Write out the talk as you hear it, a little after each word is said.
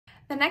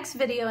The next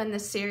video in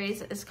this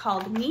series is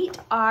called Meet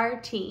Our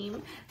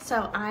Team.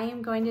 So I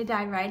am going to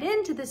dive right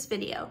into this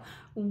video.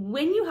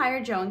 When you hire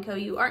𝗏&Co,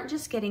 you aren't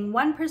just getting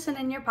one person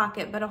in your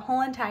pocket, but a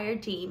whole entire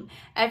team.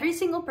 Every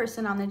single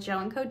person on the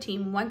𝗏&Co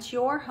team wants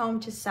your home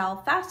to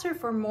sell faster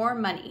for more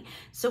money.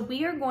 So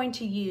we are going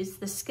to use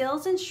the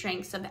skills and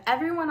strengths of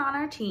everyone on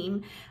our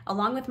team,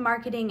 along with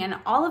marketing and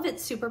all of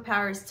its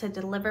superpowers to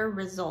deliver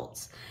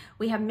results.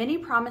 We have many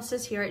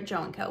promises here at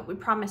𝗏&Co. We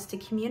promise to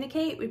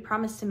communicate, we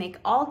promise to make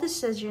all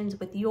decisions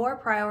with your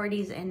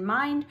priorities in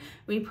mind,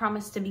 we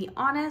promise to be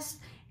honest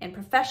and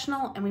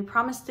professional, and we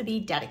promise to be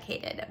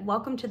dedicated.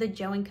 Welcome to the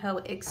𝗏&Co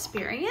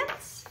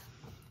experience.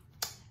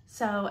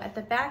 So at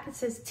the back it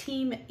says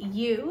Team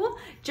U.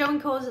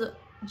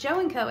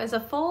 𝗏&Co is a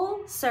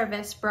full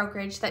service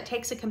brokerage that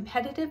takes a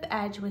competitive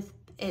edge with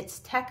its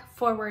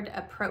tech-forward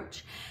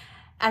approach.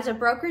 As a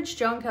brokerage,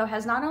 𝗏&Co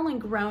has not only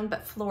grown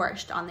but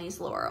flourished on these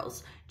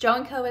laurels.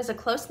 𝗏&Co is a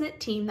close-knit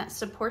team that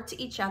supports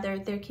each other,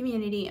 their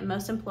community, and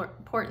most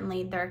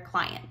importantly, their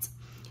clients.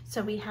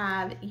 So we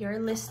have your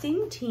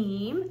listing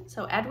team.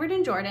 So Edward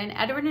and Jordan.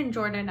 Edward and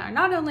Jordan are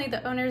not only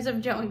the owners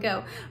of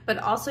𝗏&Co, but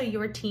also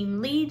your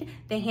team lead.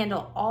 They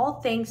handle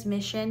all things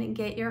mission,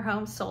 get your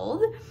home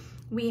sold.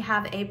 We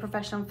have a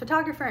professional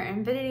photographer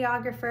and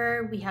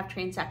videographer. We have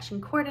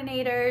transaction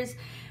coordinators.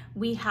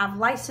 We have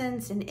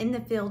licensed and in the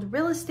field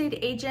real estate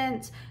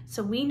agents.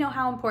 So we know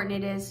how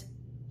important it is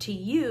to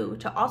you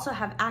to also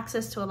have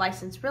access to a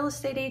licensed real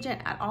estate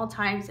agent at all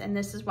times. And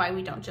this is why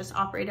we don't just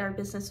operate our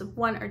business with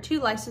 1 or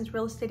 2 licensed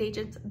real estate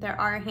agents. There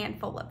are a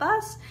handful of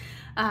us,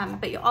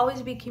 but you'll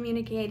always be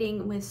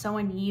communicating with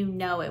someone you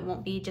know. It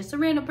won't be just a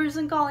random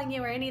person calling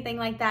you or anything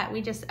like that.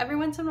 We just, every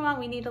once in a while,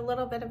 we need a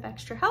little bit of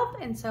extra help.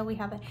 And so we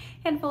have a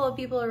handful of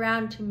people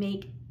around to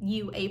make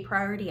you a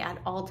priority at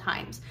all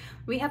times.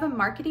 We have a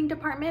marketing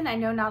department. I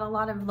know not a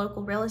lot of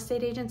local real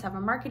estate agents have a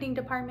marketing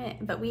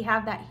department, but we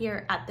have that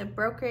here at the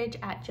brokerage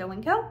at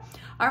𝗏&Co.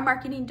 Our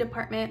marketing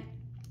department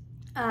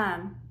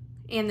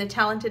and the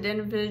talented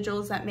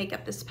individuals that make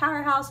up this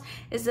powerhouse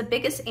is the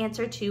biggest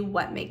answer to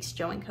what makes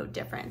𝗏&Co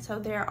different. So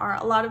there are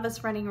a lot of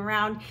us running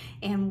around,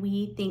 and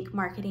we think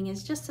marketing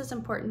is just as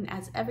important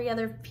as every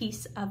other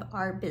piece of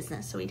our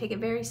business. So we take it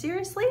very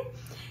seriously.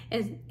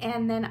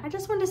 And then I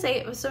just wanted to say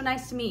it was so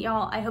nice to meet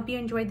y'all. I hope you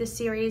enjoyed this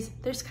series.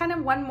 There's kind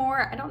of one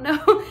more, I don't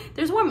know,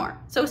 there's one more,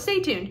 so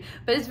stay tuned.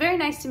 But it's very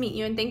nice to meet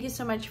you, and thank you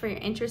so much for your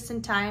interest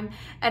and time.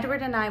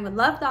 Edward and I would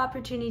love the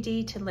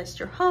opportunity to list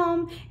your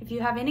home. If you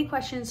have any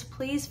questions,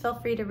 please feel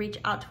free to reach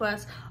out to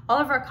us. All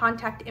of our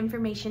contact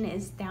information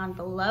is down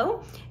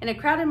below. In a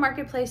crowded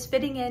marketplace,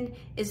 fitting in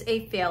is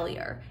a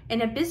failure.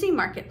 In a busy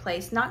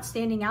marketplace, not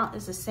standing out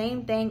is the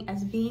same thing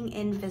as being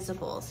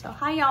invisible. So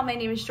hi y'all, my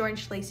name is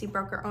George Lacey,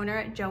 broker owner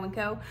at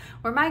𝗏&Co,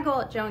 where my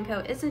goal at 𝗏&Co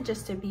isn't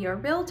just to be your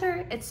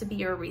realtor, it's to be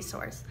your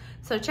resource.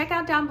 So check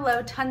out down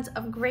below tons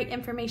of great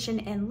information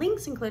and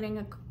links, including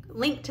a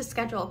link to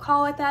schedule a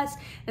call with us.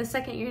 In a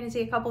second, you're gonna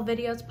see a couple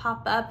videos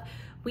pop up.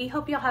 We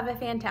hope you'll have a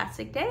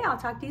fantastic day. I'll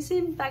talk to you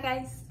soon. Bye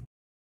guys.